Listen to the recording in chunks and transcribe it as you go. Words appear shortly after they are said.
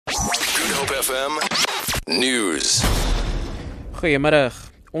FM News. Goeiemiddag.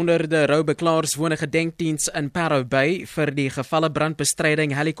 Honderde roubeklaers woon 'n gedenkdiens in Parow by vir die gevalle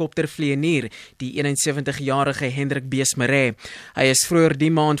brandbestryding helikopter vlieënier, die 71-jarige Hendrick Marais. Hy is vroeër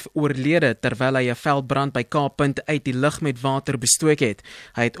die maand oorlede terwyl hy 'n veldbrand by Kaappunt uit die lug met water bestook het.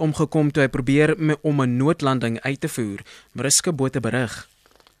 Hy het omgekom toe hy probeer om 'n noodlanding uit te voer. Mariska Botha berig.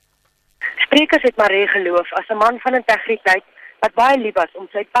 Sprekers het Marais geloof as 'n man van integriteit wat baie lief was om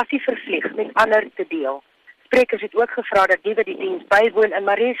sy passie vir vlieg met ander te deel. Sprekers het ook gevra dat die wat die diens bywoon in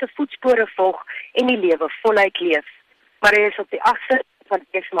Marais se voetspore volg en die lewe voluit leef. Marais is op die 8de van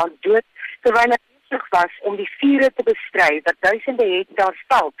dese maand dood terwyl hy besig was om die vure te bestry wat duisende hektaar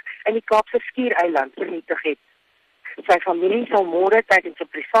veld in die Kaapse Skiereiland vernietig het. Sy familie sal môre tydens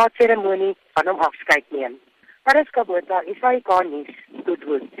 'n privaat seremonie van hom afskeid neem. Mariska Botha, SAK nuus,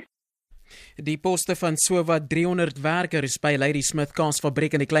 Goodwood. Die poste van sowat 300 werkers by Lady Smith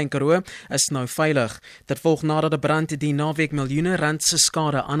kaasfabriek in die Klein Parow is nou veilig. Dit volg nadat 'n brand die naweek miljoene rand se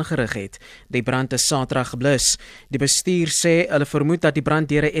skade aangerig het. Die brand is Saterdag geblus. Die bestuur sê hulle vermoed dat die brand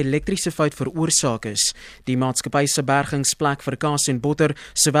deur 'n elektriese fout veroorsaak is. Die maatskappy se bergingsplek vir kaas en botter,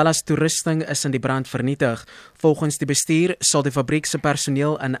 sowel as toerusting, is in die brand vernietig. Volgens die bestuur sal die fabriek se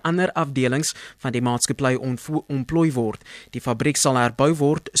personeel in ander afdelings van die maatskappy ontplooi word. Die fabriek sal herbou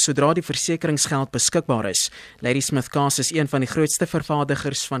word sodra die versekeringsgeld beskikbaar is. Lady Smith Kaas is een van die grootste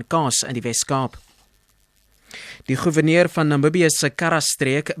vervaardigers van kaas in die Wes-Kaap. Die gouverneur van Namibië se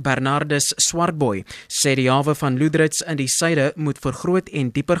Karastreek, Bernardus Swartboy, sê die hawe van Loederitz in die suide moet vergroot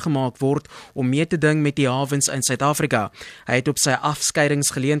en dieper gemaak word om mee te ding met die hawens in Suid-Afrika. Hy het op sy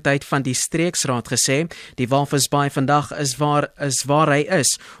afskeidingsgeleentheid van die streeksraad gesê, die Walvisbaai vandag is waar hy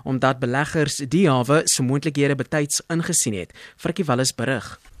is, omdat beleggers die hawe se moontlikhede betyds ingesien het. Frikkie Wallis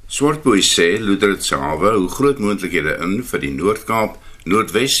berig. Swartboy sê Loederitz se hawe hou groot moontlikhede in vir die Noord-Kaap,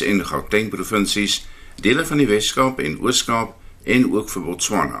 Noordwes en Gauteng provinsies, dele van die Wes-Kaap en Oos-Kaap en ook vir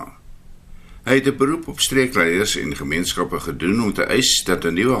Botswana. Hy het 'n beroep op streekleiers en gemeenskappe gedoen om te eis dat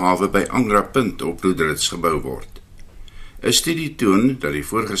 'n nuwe hawe by Angra Punt op Loederitz gebou word. 'n Studie toon dat die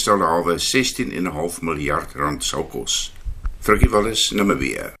voorgestelde hawe 16,5 miljard rand sal kos. Frikkie Wallis,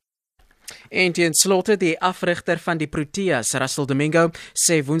 Namibië. En ten slotte, die afrigter van die Proteas, Russell Domingo,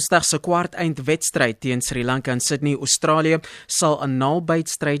 sê Woensdag se kwarteindwedstryd teen Sri Lanka in Sydney, Australië, sal 'n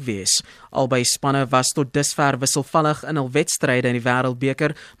nailbytstryd wees. Albei spanne was tot dusver wisselvallig in hul wedstryde in die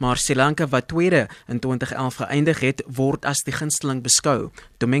Wêreldbeker, maar Sri Lanka, wat tweede in 2011 geëindig het, word as die gunsteling beskou.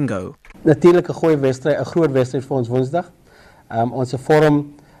 Domingo. Natuurlik 'n groot wedstryd vir ons Woensdag. Ons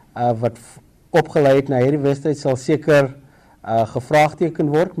vorm wat opgelei het na hierdie wedstryd sal seker gevraagteken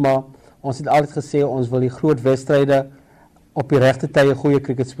word, maar ons het altyd gesê ons wil die groot wedstryde op die regte tye goeie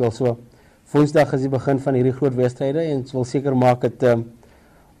cricket speel. So Woensdag is die begin van hierdie groot wedstryde en ons wil seker maak dat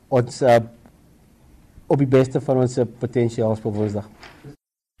ons op die beste van ons potensiaal speel Woensdag.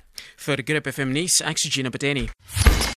 Vir Grip FM nuus, ek is Gina Pateni.